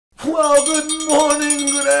Well, good morning,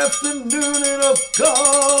 good afternoon, and of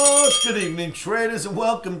course, good evening, traders, and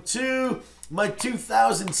welcome to my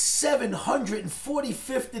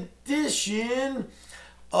 2745th edition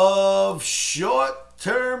of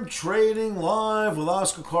Short-Term Trading Live with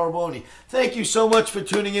Oscar Carboni. Thank you so much for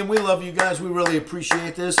tuning in. We love you guys. We really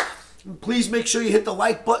appreciate this. Please make sure you hit the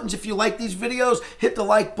like buttons if you like these videos. Hit the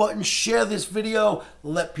like button, share this video,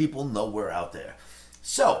 let people know we're out there.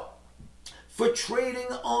 So, for trading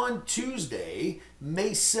on Tuesday,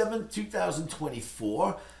 May 7th,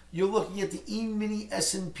 2024, you're looking at the E-mini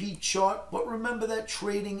S&P chart, but remember that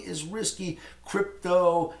trading is risky.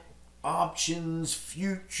 Crypto, options,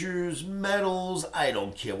 futures, metals, I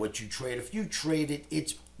don't care what you trade. If you trade it,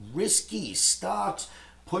 it's risky. Stocks,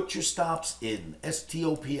 put your stops in,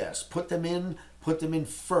 S-T-O-P-S. Put them in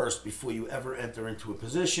first before you ever enter into a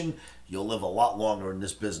position. You'll live a lot longer in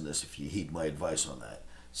this business if you heed my advice on that.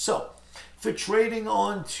 So, for trading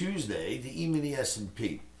on Tuesday, the E-mini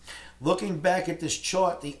S&P. Looking back at this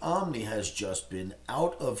chart, the OMNI has just been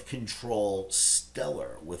out of control,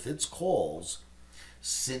 stellar with its calls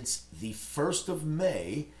since the 1st of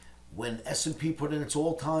May when S&P put in its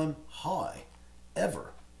all-time high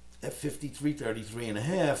ever at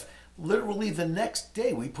 53.33.5. Literally the next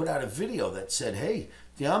day, we put out a video that said, hey,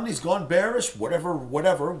 the OMNI's gone bearish,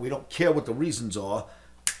 whatever, we don't care what the reasons are.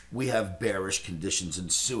 We have bearish conditions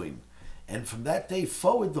ensuing. And from that day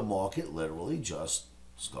forward, the market literally just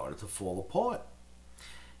started to fall apart.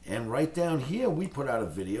 And right down here, we put out a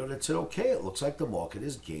video that said, okay, it looks like the market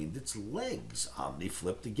has gained its legs. OMNI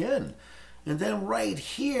flipped again. And then right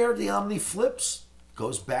here, the OMNI flips,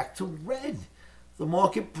 goes back to red. The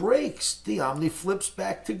market breaks. The OMNI flips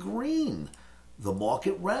back to green. The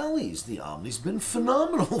market rallies. The OMNI's been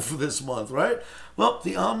phenomenal for this month, right? Well,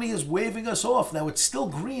 the OMNI is waving us off. Now, it's still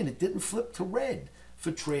green. It didn't flip to red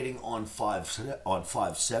for trading on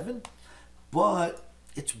 5-7, but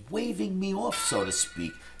it's waving me off, so to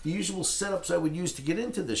speak. The usual setups I would use to get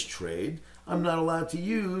into this trade, I'm not allowed to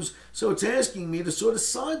use, so it's asking me to sort of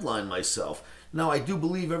sideline myself. Now, I do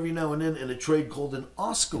believe every now and then in a trade called an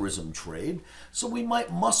Oscarism trade, so we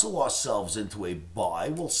might muscle ourselves into a buy.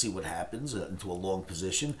 We'll see what happens into a long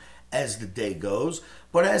position as the day goes.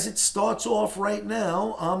 But as it starts off right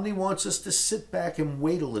now, OMNI wants us to sit back and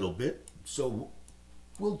wait a little bit, so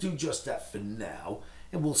we'll do just that for now,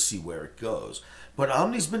 and we'll see where it goes. But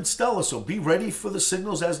OMNI's been stellar, so be ready for the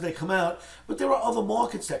signals as they come out. But there are other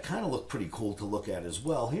markets that kind of look pretty cool to look at as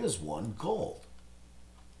well. Here's one, gold.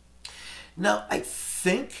 Now, I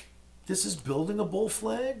think this is building a bull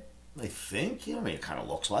flag. I think. I mean, it kind of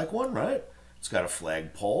looks like one, right? It's got a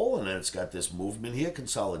flagpole, and then it's got this movement here,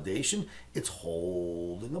 consolidation. It's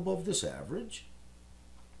holding above this average.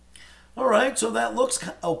 All right, so that looks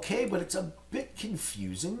okay, but it's a bit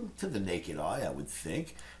confusing to the naked eye, I would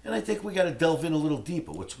think. And I think we got to delve in a little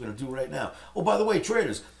deeper, which we're going to do right now. Oh, by the way,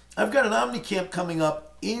 traders, I've got an OMNI camp coming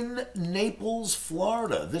up in Naples,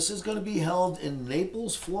 Florida. This is going to be held in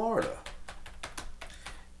Naples, Florida.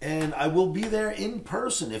 And I will be there in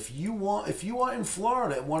person. If you are in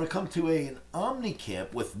Florida and want to come to an OMNI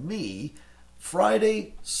camp with me,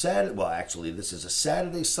 Friday, Saturday, well, actually, this is a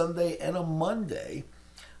Saturday, Sunday, and a Monday,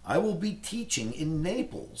 I will be teaching in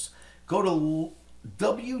Naples. Go to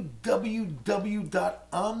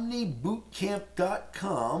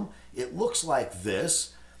www.omnibootcamp.com. It looks like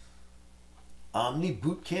this.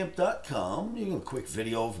 omnibootcamp.com. You can get a quick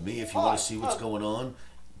video of me if you want to see what's going on.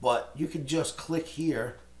 But you can just click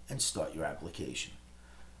here and start your application.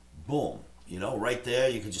 Boom. You know, right there,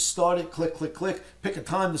 you can just start it, click, click, click, pick a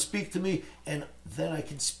time to speak to me, and then I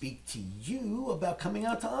can speak to you about coming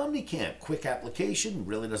out to OMNI Camp. Quick application,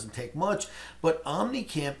 really doesn't take much, but OMNI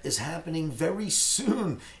Camp is happening very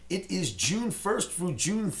soon. It is June 1st through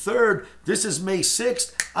June 3rd. This is May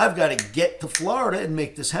 6th. I've got to get to Florida and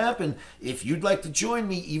make this happen. If you'd like to join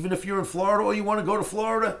me, even if you're in Florida or you want to go to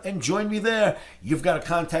Florida and join me there, you've got to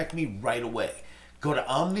contact me right away. Go to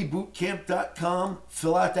omnibootcamp.com,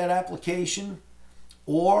 fill out that application,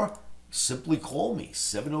 or simply call me,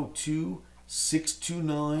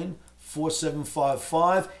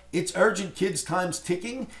 702-629-4755. It's urgent, kids. Time's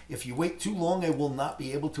ticking. If you wait too long, I will not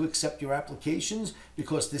be able to accept your applications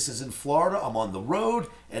because this is in Florida. I'm on the road,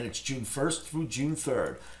 and it's June 1st through June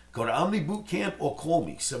 3rd. Go to Omni Bootcamp or call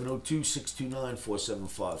me,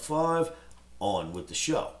 702-629-4755. On with the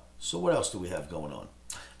show. So what else do we have going on?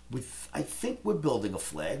 I think we're building a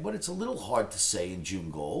flag, but it's a little hard to say in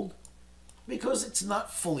June gold because it's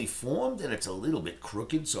not fully formed and it's a little bit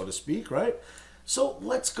crooked, so to speak, right? So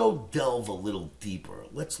let's go delve a little deeper.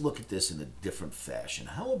 Let's look at this in a different fashion.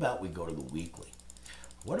 How about we go to the weekly?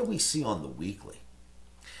 What do we see on the weekly?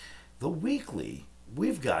 The weekly,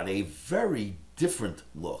 we've got a very different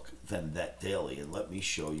look than that daily, and let me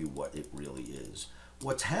show you what it really is.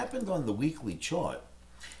 What's happened on the weekly chart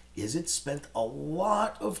is it spent a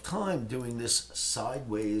lot of time doing this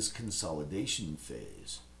sideways consolidation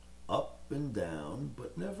phase, up and down,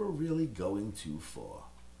 but never really going too far.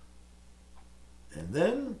 And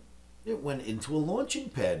then it went into a launching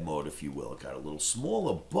pad mode, if you will. It got a little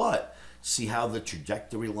smaller, but see how the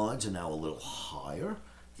trajectory lines are now a little higher?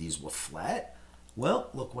 These were flat. Well,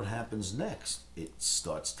 look what happens next. It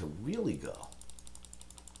starts to really go.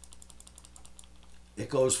 It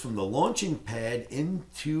goes from the launching pad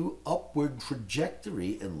into upward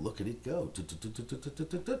trajectory, and look at it go.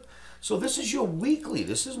 So this is your weekly.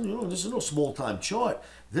 This is no small-time chart.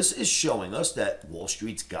 This is showing us that Wall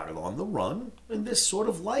Street's got it on the run, and they're sort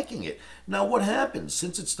of liking it. Now, what happens?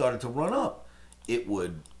 Since it started to run up, it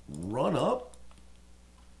would run up,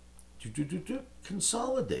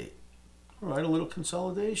 consolidate. All right, a little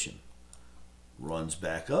consolidation. Runs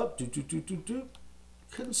back up,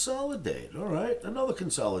 consolidate. All right, another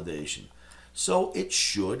consolidation. So it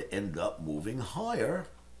should end up moving higher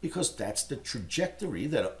because that's the trajectory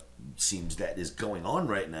that it seems that is going on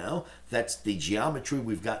right now. That's the geometry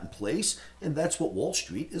we've got in place, and that's what Wall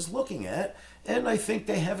Street is looking at. And I think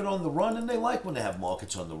they have it on the run, and they like when they have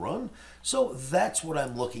markets on the run. So that's what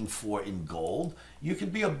I'm looking for in gold. You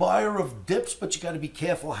can be a buyer of dips, but you got to be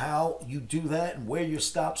careful how you do that and where your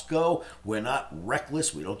stops go. We're not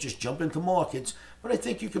reckless. We don't just jump into markets. But I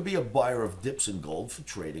think you can be a buyer of dips in gold for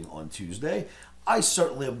trading on Tuesday. I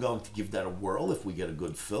certainly am going to give that a whirl if we get a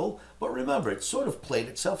good fill. But remember, it sort of played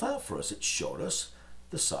itself out for us. It showed us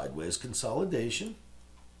the sideways consolidation,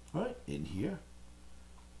 right, in here.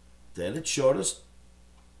 Then it showed us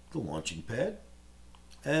the launching pad.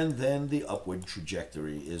 And then the upward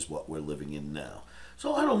trajectory is what we're living in now.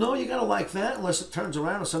 So I don't know, you gotta like that unless it turns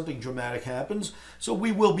around or something dramatic happens. So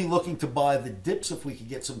we will be looking to buy the dips if we could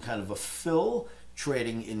get some kind of a fill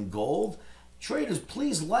trading in gold. Traders,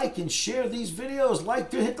 please like and share these videos.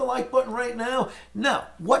 Hit the like button right now. Now,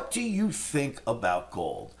 what do you think about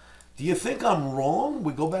gold? Do you think I'm wrong?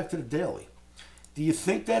 We go back to the daily. Do you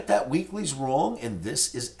think that that weekly's wrong and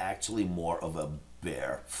this is actually more of a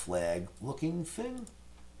bear flag looking thing?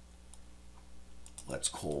 Let's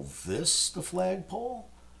call this the flagpole.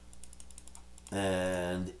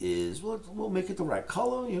 And we'll make it the right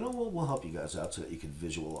color. You know, we'll help you guys out so that you can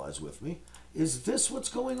visualize with me. Is this what's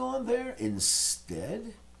going on there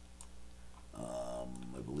instead? I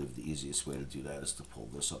believe the easiest way to do that is to pull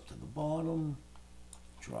this up to the bottom,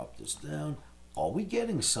 drop this down. Are we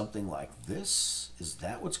getting something like this? Is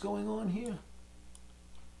that what's going on here?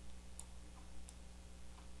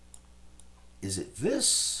 Is it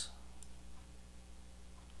this?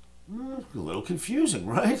 A little confusing,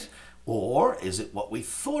 right? Or is it what we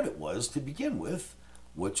thought it was to begin with,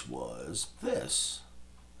 which was this?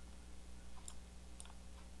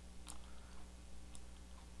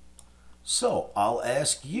 So I'll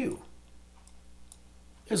ask you,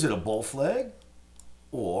 is it a bull flag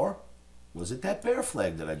or was it that bear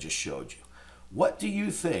flag that I just showed you? What do you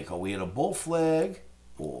think? Are we in a bull flag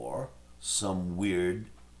or some weirdly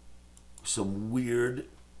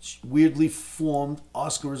formed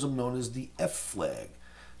Oscarism known as the F flag?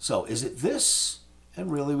 So is it this? And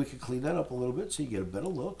really we could clean that up a little bit so you get a better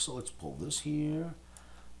look. So let's pull this here,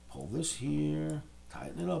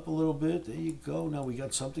 tighten it up a little bit. There you go. Now we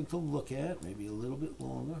got something to look at, maybe a little bit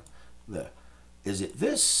longer. There. Is it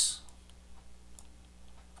this?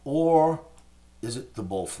 Or is it the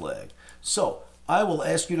bull flag? So I will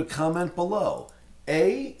ask you to comment below.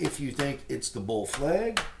 A, if you think it's the bull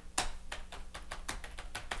flag.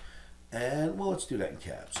 And, well, let's do that in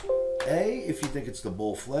caps. A, if you think it's the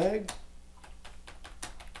bull flag.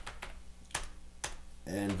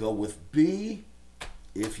 And go with B,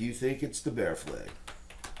 if you think it's the bear flag.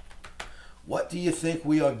 What do you think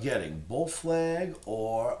we are getting? Bull flag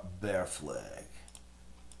or bear flag?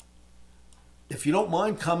 If you don't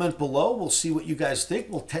mind, comment below. We'll see what you guys think.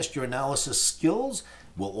 We'll test your analysis skills.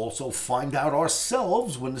 We'll also find out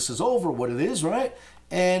ourselves when this is over what it is, right?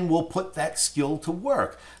 And we'll put that skill to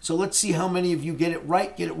work. So let's see how many of you get it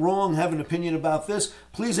right, get it wrong, have an opinion about this.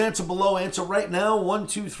 Please answer below. Answer right now. 1,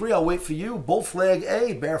 2, 3. I'll wait for you. Bull flag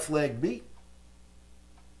A, bear flag B.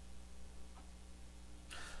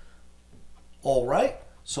 All right.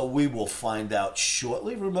 So we will find out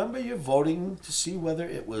shortly. Remember, you're voting to see whether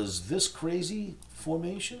it was this crazy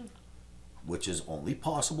formation, which is only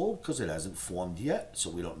possible because it hasn't formed yet. So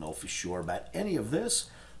we don't know for sure about any of this.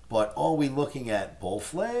 But are we looking at bull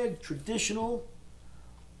flag, traditional,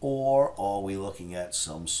 or are we looking at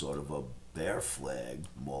some sort of a bear flag,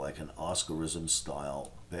 more like an Oscarism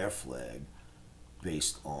style bear flag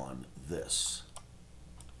based on this.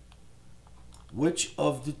 Which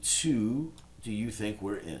of the two do you think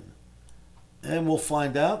we're in? And we'll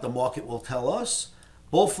find out. The market will tell us.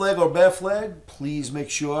 Bull flag or bear flag, please make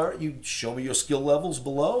sure you show me your skill levels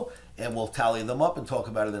below, and we'll tally them up and talk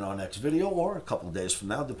about it in our next video or a couple of days from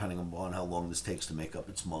now, depending upon how long this takes to make up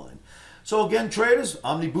its mind. So again, traders,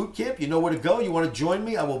 OMNI Bootcamp, you know where to go. You want to join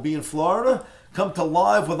me? I will be in Florida. Come to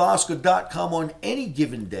livewithoscar.com on any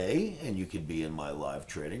given day, and you can be in my live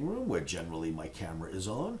trading room where generally my camera is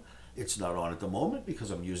on. It's not on at the moment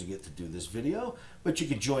because I'm using it to do this video, but you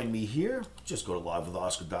can join me here. Just go to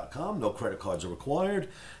livewithoscar.com. No credit cards are required.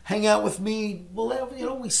 Hang out with me. We'll have,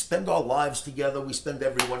 we spend our lives together. We spend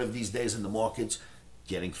every one of these days in the markets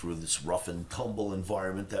getting through this rough and tumble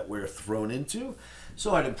environment that we're thrown into.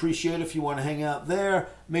 So I'd appreciate if you want to hang out there.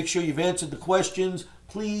 Make sure you've answered the questions.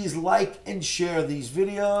 Please like and share these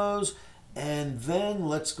videos. And then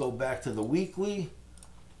let's go back to the weekly.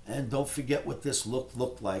 And don't forget what this looked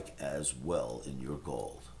like as well in your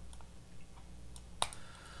gold.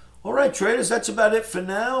 All right, traders, that's about it for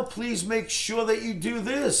now. Please make sure that you do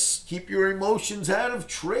this. Keep your emotions out of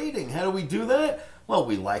trading. How do we do that? Well,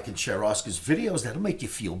 we like and share Oscar's videos. That'll make you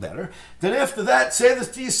feel better. Then after that, say this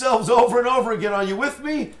to yourselves over and over again. Are you with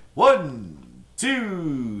me? 1,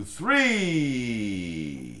 2,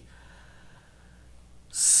 3.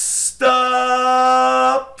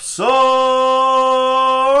 Stop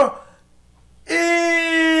soar in.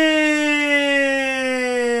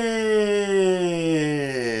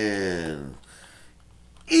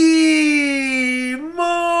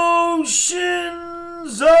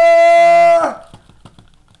 Emotions are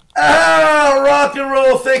rock and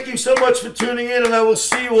roll. Thank you so much for tuning in, and I will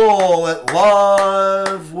see you all at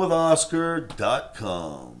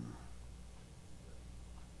livewithoscar.com.